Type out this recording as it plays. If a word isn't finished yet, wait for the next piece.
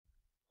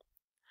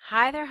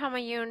Hi there,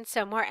 Humayun.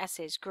 So more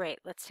essays. Great.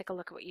 Let's take a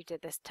look at what you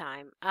did this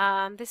time.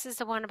 This is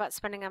the one about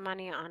spending our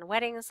money on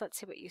weddings. Let's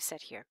see what you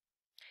said here.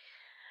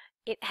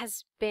 It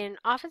has been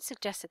often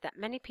suggested that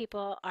many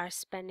people are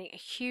spending a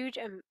huge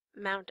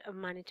amount of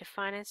money to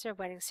finance their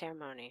wedding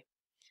ceremony.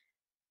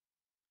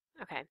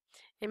 Okay.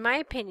 In my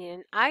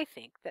opinion, I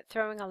think that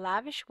throwing a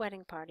lavish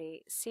wedding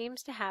party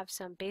seems to have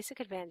some basic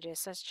advantages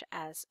such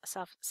as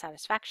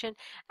self-satisfaction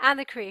and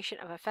the creation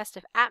of a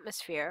festive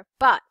atmosphere,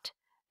 but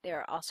there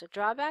are also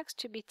drawbacks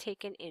to be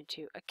taken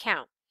into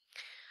account.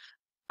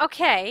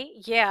 Okay,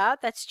 yeah,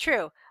 that's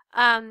true.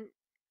 Um,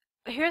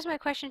 Here's my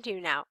question to you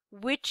now.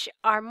 Which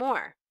are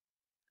more,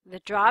 the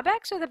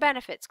drawbacks or the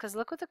benefits? Because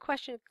look what the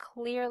question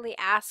clearly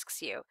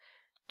asks you.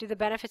 Do the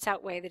benefits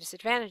outweigh the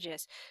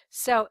disadvantages?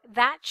 So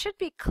that should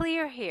be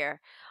clear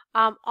here.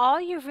 All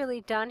you've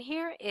really done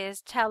here is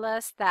tell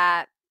us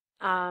that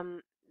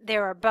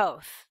there are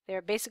both. There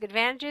are basic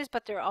advantages,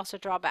 but there are also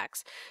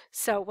drawbacks.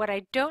 So what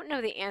I don't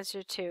know the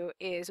answer to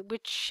is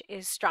which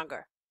is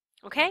stronger.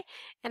 Okay,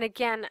 and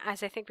again,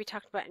 as I think we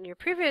talked about in your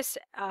previous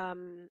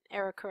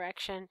essay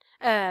corrections,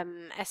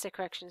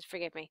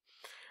 forgive me,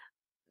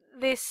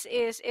 this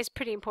is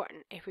pretty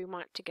important if we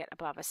want to get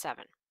above a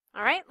 7.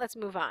 All right, let's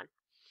move on.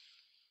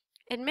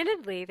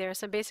 Admittedly, there are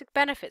some basic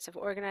benefits of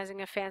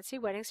organizing a fancy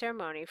wedding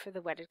ceremony for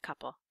the wedded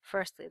couple.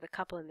 Firstly, the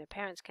couple and their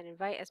parents can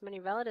invite as many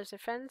relatives or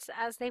friends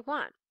as they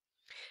want.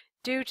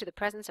 Due to the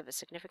presence of a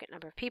significant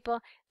number of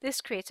people,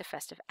 this creates a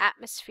festive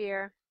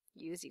atmosphere.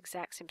 Use the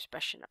exact same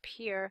expression up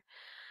here.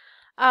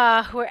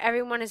 Where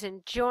everyone is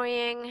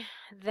enjoying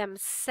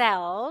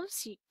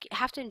themselves. You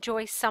have to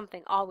enjoy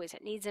something always.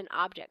 It needs an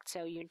object.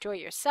 So you enjoy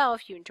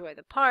yourself, you enjoy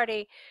the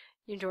party,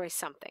 you enjoy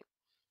something.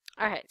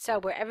 All right, so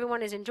where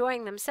everyone is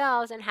enjoying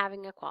themselves and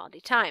having a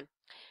quality time.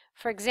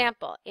 For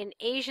example, in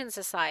Asian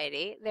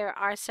society, there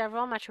are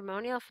several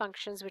matrimonial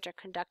functions which are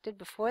conducted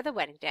before the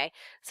wedding day,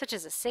 such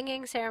as a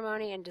singing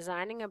ceremony and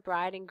designing a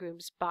bride and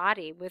groom's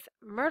body with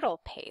myrtle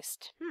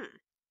paste.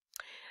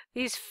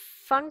 These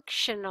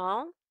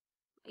functional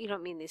you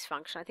don't mean these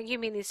functional. I think you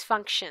mean these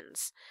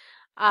functions.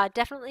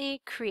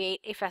 Definitely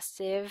create a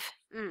festive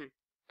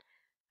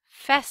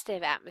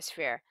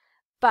atmosphere.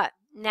 But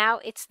now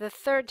it's the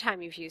third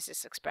time you've used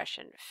this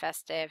expression.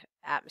 Festive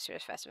atmosphere,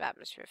 festive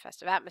atmosphere,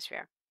 festive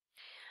atmosphere.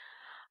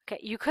 Okay,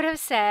 you could have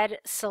said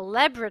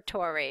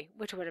celebratory,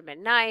 which would have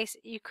been nice.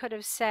 You could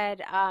have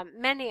said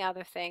many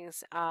other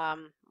things.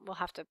 We'll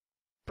have to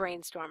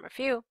brainstorm a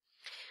few.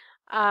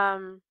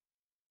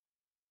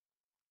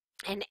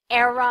 An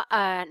air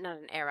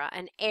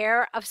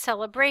of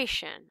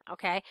celebration,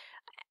 okay?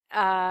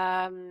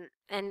 An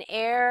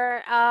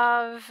air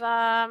of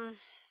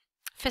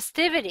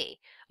festivity,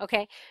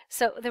 okay?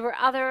 So there were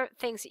other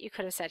things that you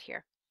could have said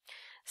here.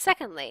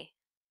 Secondly,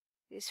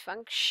 these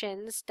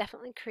functions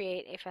definitely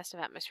create a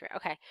festive atmosphere.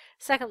 Okay.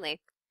 Secondly,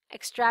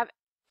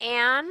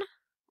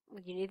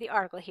 you need the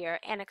article here,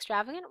 an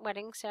extravagant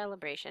wedding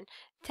celebration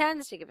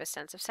tends to give a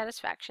sense of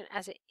satisfaction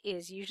as it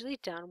is usually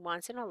done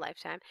once in a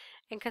lifetime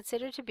and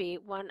considered to be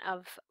one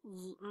of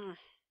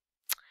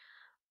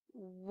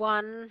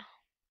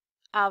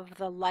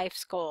the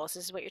life's goals.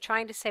 This is what you're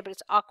trying to say, but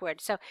it's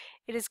awkward. So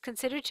it is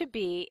considered to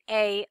be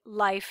a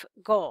life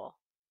goal.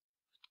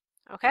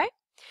 Okay?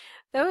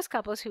 Those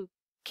couples who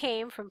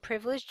came from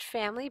privileged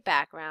family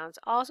backgrounds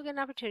also get an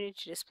opportunity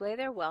to display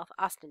their wealth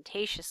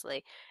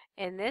ostentatiously.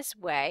 In this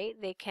way,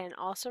 they can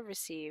also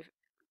receive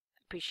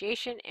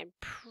appreciation and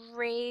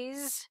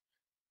praise,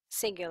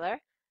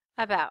 singular,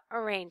 about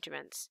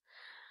arrangements.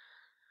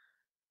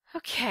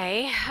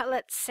 Okay,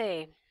 let's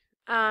see.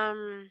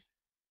 I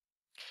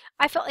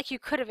felt like you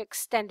could have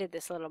extended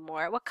this a little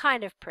more. What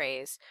kind of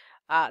praise?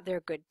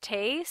 Their good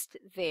taste,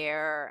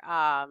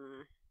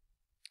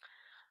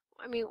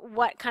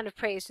 what kind of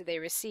praise do they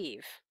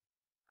receive?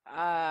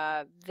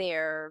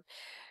 Their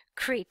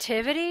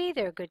creativity,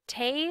 their good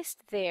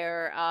taste,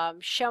 their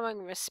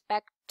showing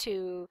respect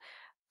to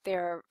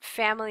their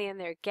family and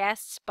their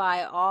guests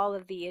by all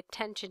of the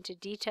attention to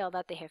detail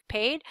that they have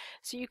paid.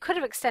 So you could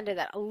have extended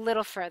that a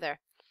little further.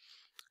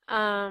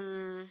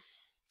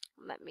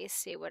 Let me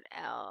see what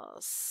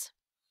else.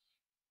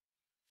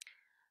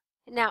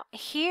 Now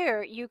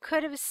here you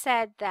could have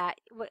said that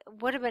what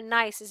would have been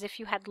nice is if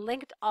you had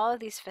linked all of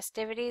these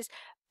festivities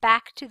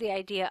back to the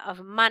idea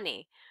of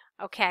money.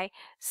 Okay,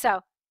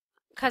 so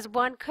because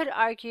one could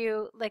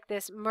argue like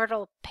this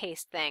myrtle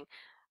paste thing.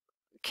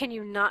 Can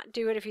you not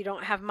do it if you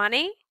don't have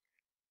money?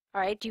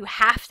 All right, do you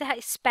have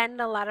to spend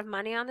a lot of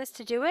money on this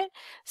to do it?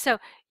 So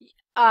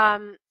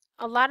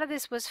a lot of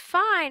this was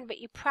fine, but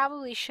you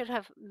probably should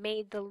have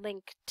made the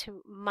link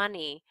to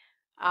money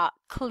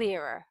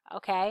clearer,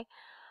 okay?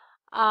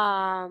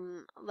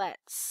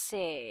 Let's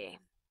see.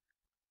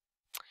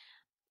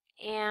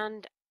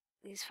 And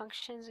these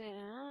functions,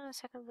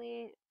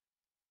 secondly,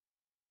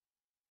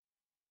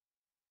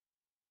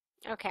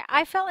 okay,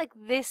 I felt like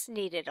this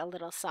needed a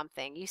little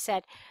something. You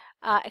said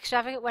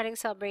extravagant wedding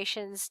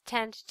celebrations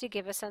tend to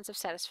give a sense of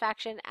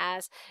satisfaction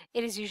as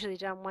it is usually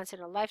done once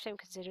in a lifetime,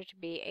 considered to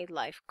be a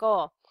life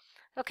goal.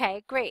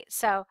 Okay, great.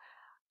 So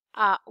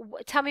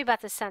tell me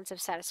about the sense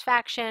of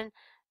satisfaction.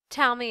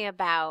 Tell me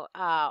about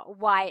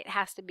why it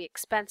has to be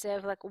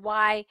expensive. Like,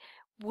 why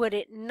would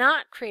it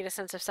not create a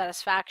sense of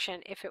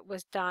satisfaction if it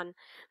was done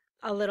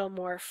a little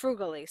more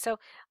frugally? So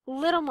a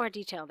little more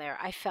detail there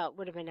I felt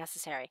would have been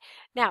necessary.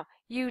 Now,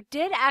 you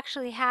did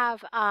actually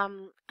have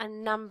a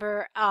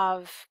number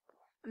of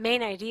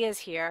main ideas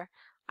here.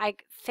 I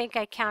think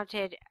I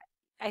counted,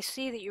 I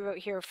see that you wrote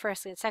here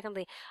firstly and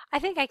secondly, I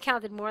think I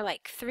counted more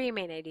like 3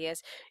 main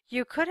ideas.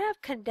 You could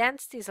have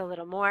condensed these a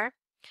little more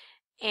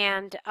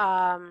and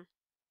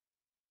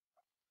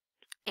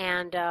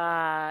and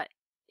uh,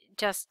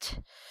 just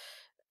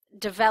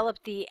develop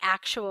the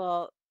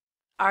actual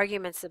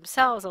arguments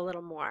themselves a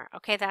little more.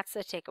 Okay, that's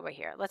the takeaway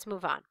here. Let's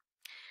move on.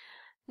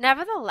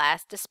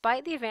 Nevertheless,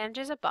 despite the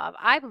advantages above,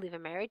 I believe a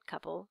married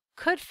couple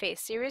could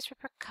face serious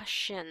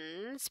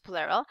repercussions,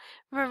 plural,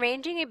 from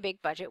arranging a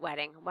big budget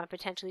wedding. One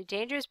potentially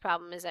dangerous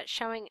problem is that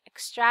showing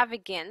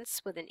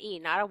extravagance, with an E,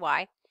 not a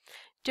Y,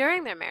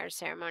 during their marriage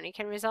ceremony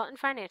can result in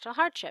financial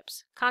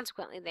hardships.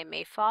 Consequently, they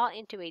may fall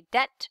into a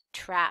debt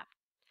trap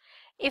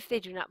if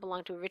they do not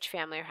belong to a rich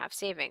family or have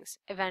savings.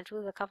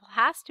 Eventually, the couple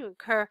has to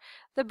incur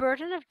the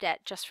burden of debt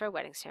just for a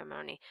wedding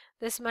ceremony.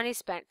 This money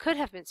spent could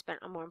have been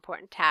spent on more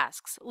important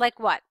tasks. Like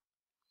what?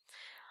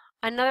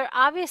 Another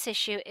obvious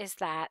issue is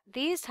that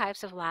these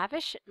types of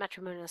lavish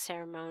matrimonial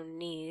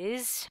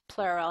ceremonies,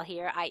 plural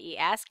here,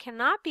 IES,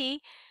 cannot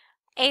be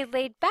a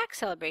laid-back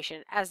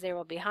celebration, as there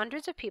will be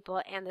hundreds of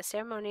people and the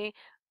ceremony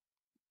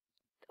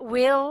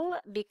will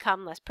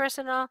become less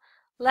personal,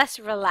 less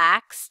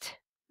relaxed,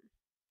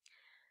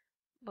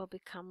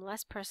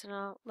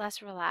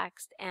 less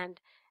relaxed,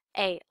 and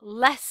a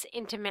less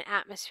intimate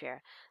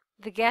atmosphere.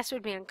 The guests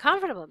would be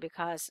uncomfortable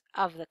because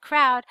of the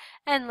crowd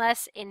and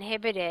less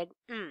inhibited,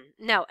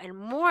 and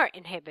more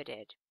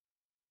inhibited,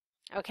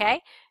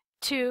 okay,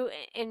 to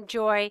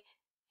enjoy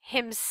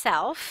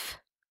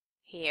himself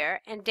here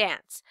and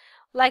dance.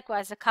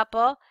 Likewise, a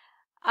couple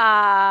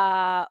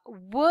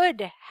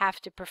would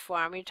have to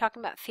perform, we're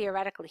talking about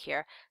theoretically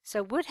here,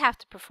 so would have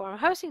to perform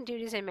hosting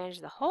duties and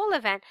manage the whole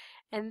event,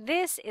 and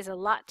this is a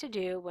lot to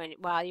do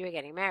while you're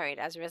getting married.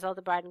 As a result,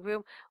 the bride and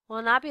groom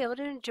will not be able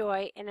to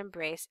enjoy and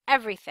embrace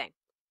everything.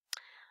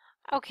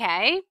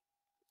 Okay,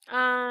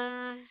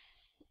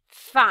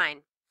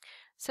 fine.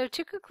 So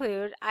to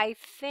conclude, I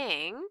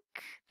think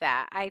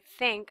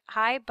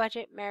high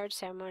budget marriage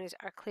ceremonies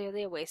are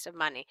clearly a waste of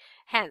money.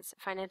 Hence,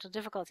 financial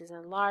difficulties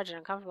in large and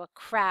uncomfortable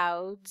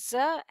crowds,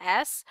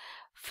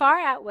 far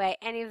outweigh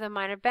any of the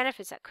minor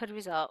benefits that could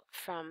result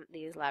from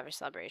these lavish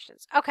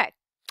celebrations. Okay.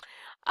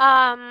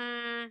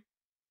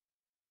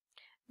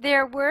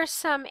 There were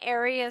some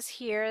areas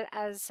here,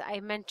 as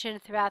I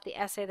mentioned throughout the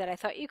essay, that I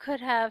thought you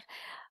could have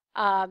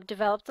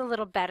developed a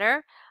little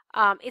better.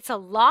 It's a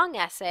long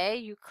essay.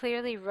 You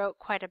clearly wrote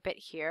quite a bit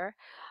here.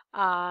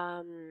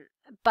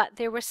 But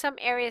there were some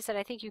areas that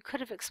I think you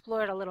could have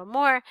explored a little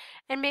more,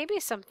 and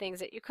maybe some things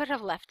that you could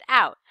have left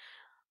out.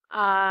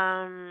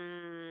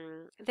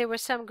 There were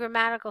some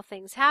grammatical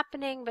things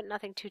happening, but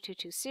nothing too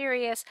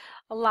serious.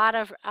 A lot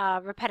of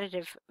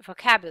repetitive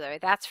vocabulary,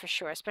 that's for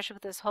sure, especially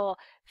with this whole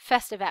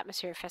festive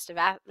atmosphere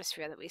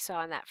that we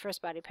saw in that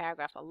first body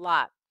paragraph a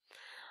lot.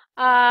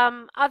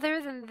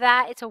 Other than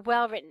that, it's a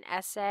well-written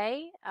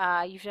essay.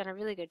 You've done a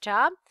really good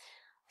job.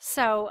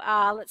 So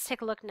let's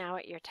take a look now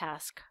at your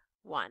task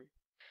 1.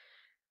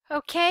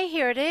 Okay,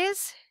 here it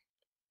is.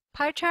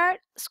 Pie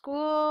chart,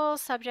 school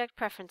subject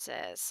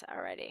preferences.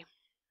 Alrighty.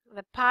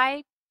 The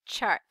pie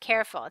chart,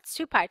 careful, it's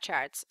 2 pie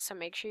charts, so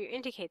make sure you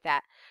indicate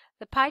that.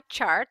 The pie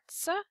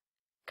charts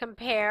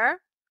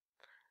compare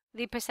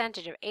the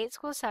percentage of 8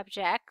 school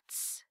subject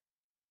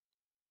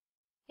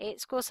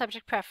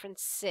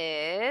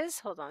preferences.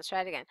 Hold on, let's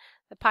try it again.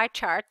 The pie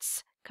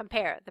charts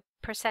compare the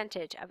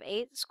percentage of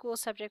 8 school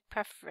subject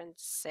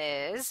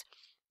preferences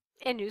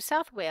in New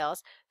South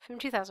Wales from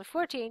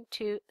 2014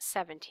 to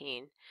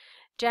 17.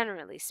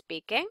 Generally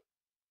speaking,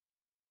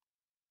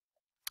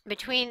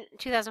 between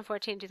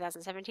 2014 and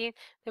 2017,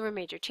 there were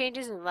major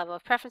changes in the level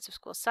of preference of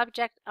school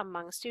subject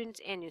among students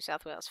in New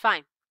South Wales.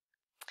 Fine.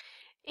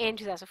 In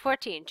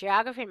 2014,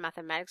 geography and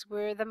mathematics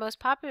were the most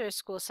popular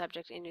school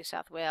subject in New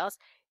South Wales,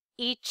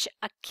 each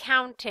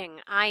accounting,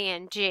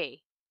 ing.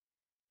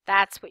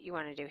 That's what you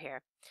want to do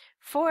here.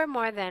 For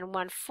more than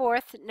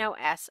 1/4, no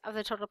S, of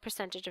the total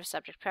percentage of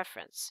subject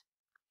preference.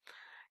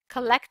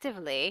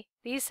 Collectively,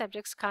 these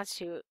subjects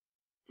constitute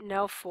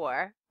no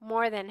for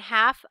more than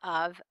half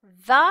of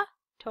the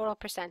total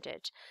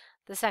percentage.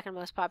 The second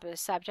most popular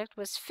subject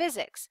was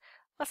physics.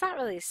 Well, it's not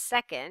really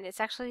second, it's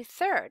actually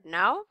third,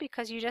 no?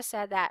 Because you just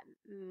said that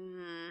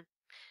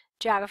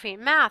geography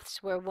and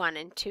maths were 1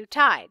 and 2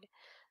 tied.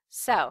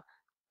 So,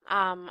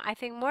 I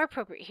think more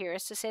appropriate here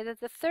is to say that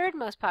the third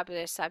most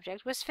popular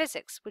subject was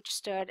physics, which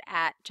stood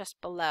at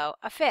just below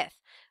a 5th,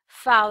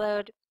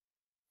 followed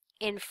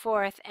in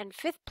 4th and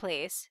 5th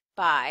place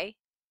by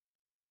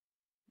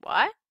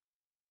what?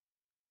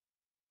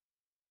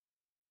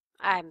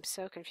 I'm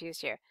so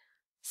confused here.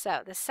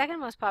 So the second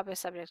most popular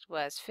subject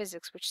was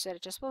physics, which stood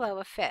at just below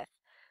a 5th,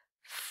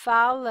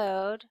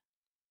 followed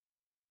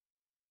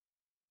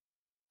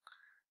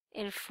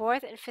in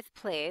 4th and 5th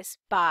place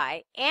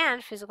by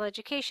and physical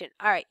education.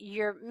 All right,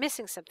 you're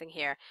missing something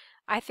here.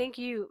 I think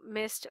you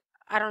missed,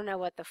 I don't know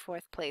what the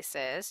 4th place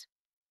is.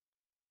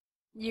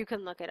 You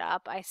can look it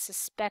up. I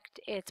suspect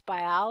it's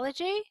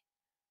biology.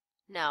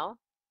 No.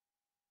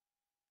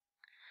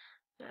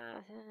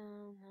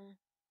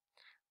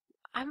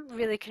 I'm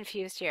really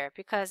confused here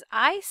because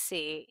I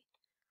see,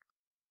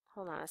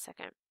 hold on a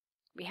second.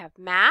 We have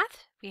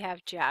math, we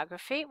have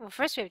geography. Well,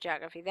 first we have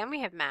geography, then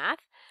we have math,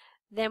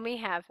 then we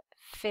have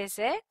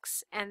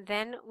physics, and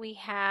then we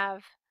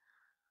have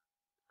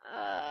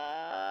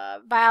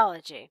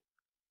biology.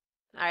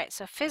 All right,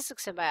 so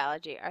physics and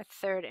biology are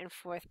 3rd and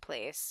 4th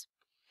place.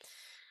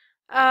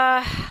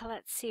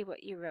 Let's see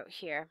what you wrote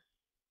here.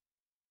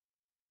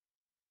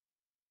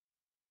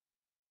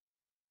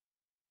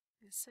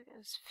 This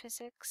is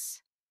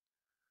physics.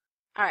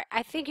 All right,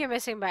 I think you're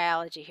missing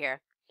biology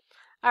here.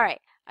 All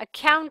right,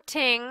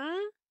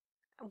 accounting.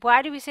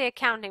 Why do we say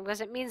accounting?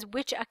 Because it means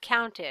which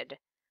accounted.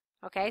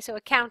 Okay, so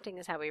accounting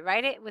is how we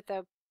write it with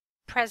the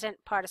present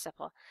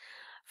participle.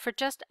 For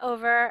just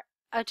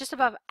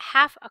above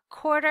half a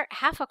quarter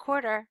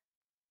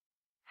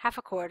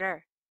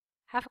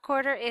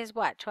is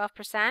what?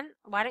 12%?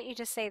 Why don't you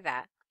just say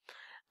that?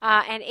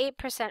 And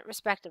 8%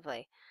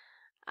 respectively.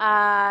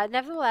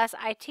 Nevertheless,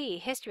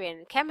 IT, history,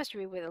 and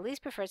chemistry were the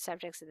least preferred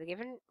subjects in the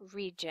given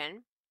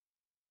region.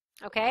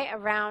 Okay,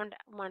 around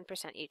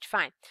 1% each.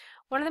 Fine.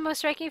 One of the most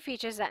striking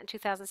features is that in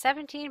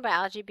 2017,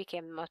 biology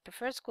became the most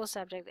preferred school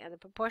subject and the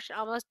proportion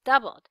almost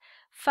doubled,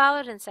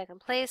 followed in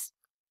 2nd place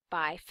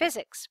by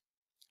physics.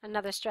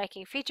 Another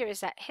striking feature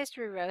is that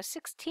history rose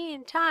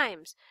 16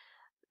 times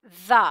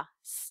the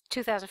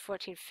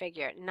 2014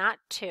 figure, not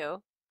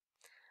 2.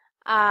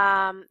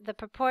 The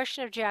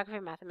proportion of geography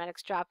and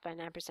mathematics dropped by 9%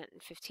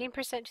 and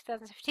 15% in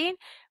 2015,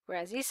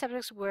 whereas these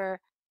subjects were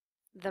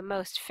the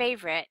most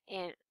favorite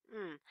in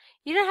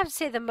you don't have to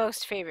say the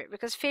most favorite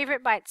because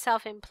favorite by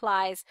itself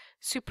implies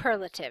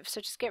superlative,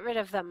 so just get rid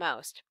of the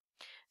most.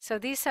 So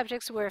these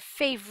subjects were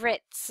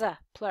favorites,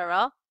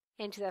 plural,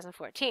 in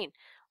 2014.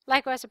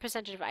 Likewise, the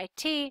percentage of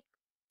IT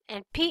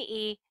and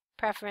PE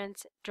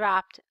preference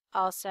dropped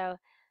also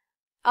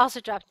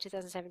dropped in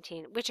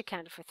 2017, which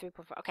accounted for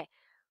 3.4. Okay.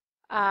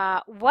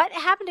 What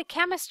happened to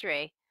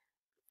chemistry?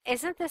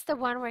 Isn't this the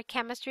one where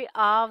chemistry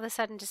all of a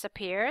sudden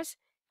disappears?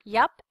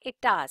 Yup,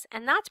 it does.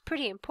 And that's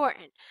pretty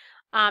important.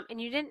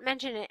 And you didn't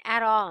mention it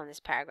at all in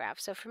this paragraph.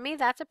 So for me,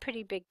 that's a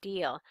pretty big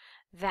deal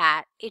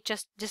that it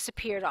just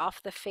disappeared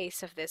off the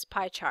face of this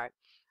pie chart.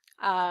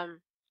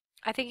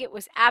 I think it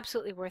was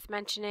absolutely worth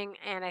mentioning,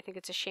 and I think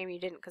it's a shame you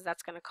didn't because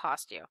that's going to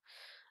cost you.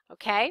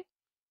 Okay?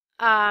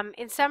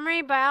 In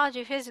summary,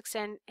 biology, physics,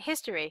 and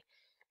history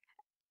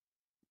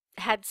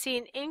had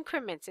seen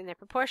increments in their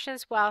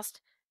proportions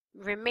whilst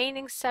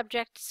remaining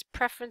subjects'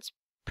 preference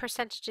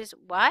percentages.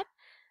 What?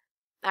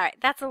 All right,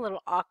 that's a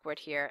little awkward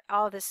here,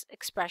 all this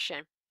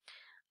expression.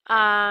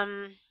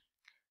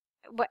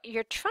 What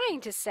you're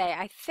trying to say,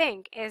 I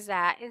think, is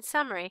that, in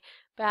summary,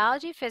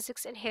 biology,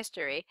 physics, and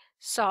history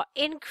saw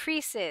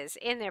increases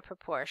in their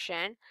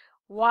proportion,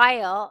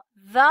 while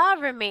the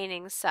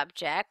remaining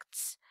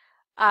subjects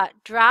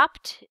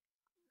dropped,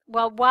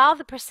 while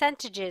the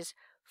percentages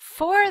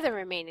for the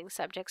remaining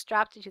subjects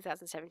dropped in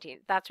 2017.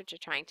 That's what you're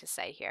trying to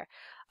say here.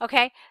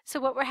 Okay, so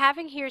what we're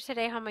having here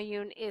today,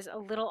 Humayun, is a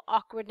little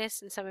awkwardness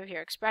in some of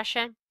your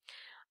expression.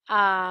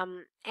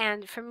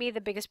 And for me, the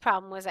biggest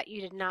problem was that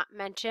you did not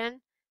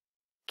mention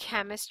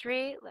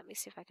chemistry. Let me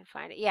see if I can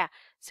find it. Yeah,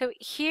 so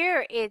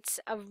here it's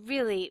a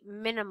really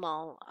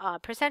minimal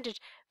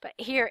percentage, but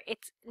here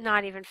it's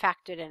not even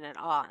factored in at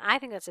all. And I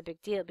think that's a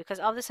big deal because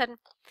all of a sudden,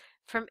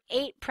 from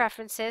 8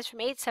 preferences,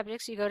 from 8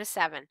 subjects, you go to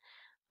 7.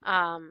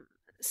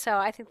 So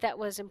I think that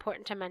was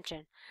important to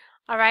mention.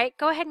 All right,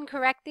 go ahead and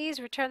correct these,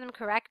 return them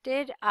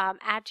corrected,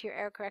 add to your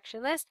error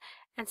correction list,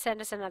 and send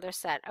us another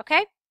set,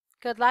 okay?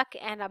 Good luck,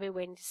 and I'll be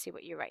waiting to see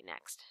what you write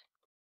next.